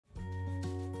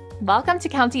Welcome to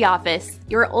County Office,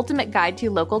 your ultimate guide to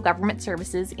local government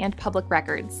services and public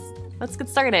records. Let's get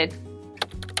started.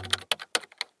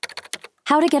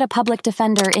 How to get a public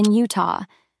defender in Utah.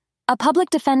 A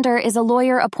public defender is a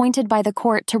lawyer appointed by the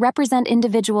court to represent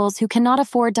individuals who cannot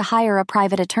afford to hire a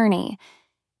private attorney.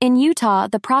 In Utah,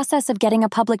 the process of getting a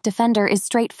public defender is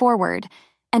straightforward,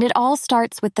 and it all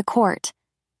starts with the court.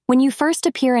 When you first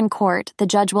appear in court, the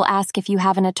judge will ask if you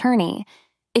have an attorney.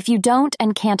 If you don't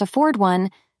and can't afford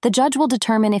one, the judge will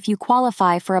determine if you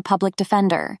qualify for a public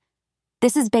defender.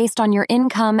 This is based on your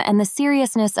income and the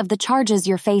seriousness of the charges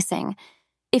you're facing.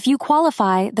 If you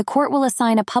qualify, the court will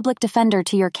assign a public defender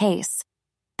to your case.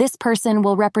 This person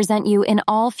will represent you in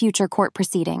all future court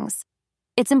proceedings.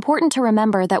 It's important to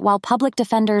remember that while public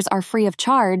defenders are free of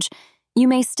charge, you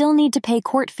may still need to pay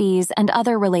court fees and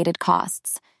other related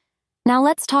costs. Now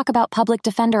let's talk about public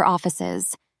defender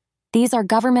offices. These are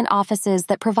government offices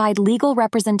that provide legal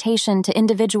representation to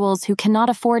individuals who cannot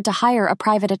afford to hire a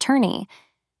private attorney.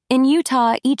 In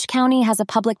Utah, each county has a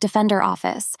public defender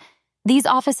office. These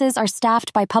offices are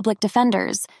staffed by public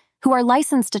defenders, who are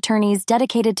licensed attorneys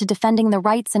dedicated to defending the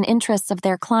rights and interests of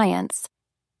their clients.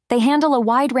 They handle a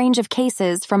wide range of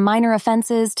cases from minor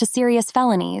offenses to serious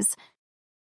felonies.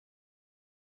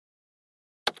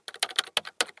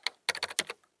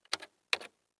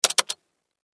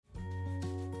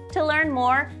 To learn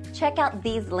more, check out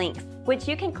these links, which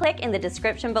you can click in the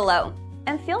description below.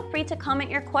 And feel free to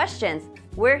comment your questions.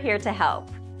 We're here to help.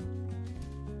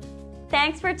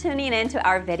 Thanks for tuning in to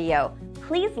our video.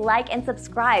 Please like and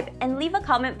subscribe and leave a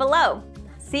comment below.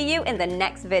 See you in the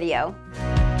next video.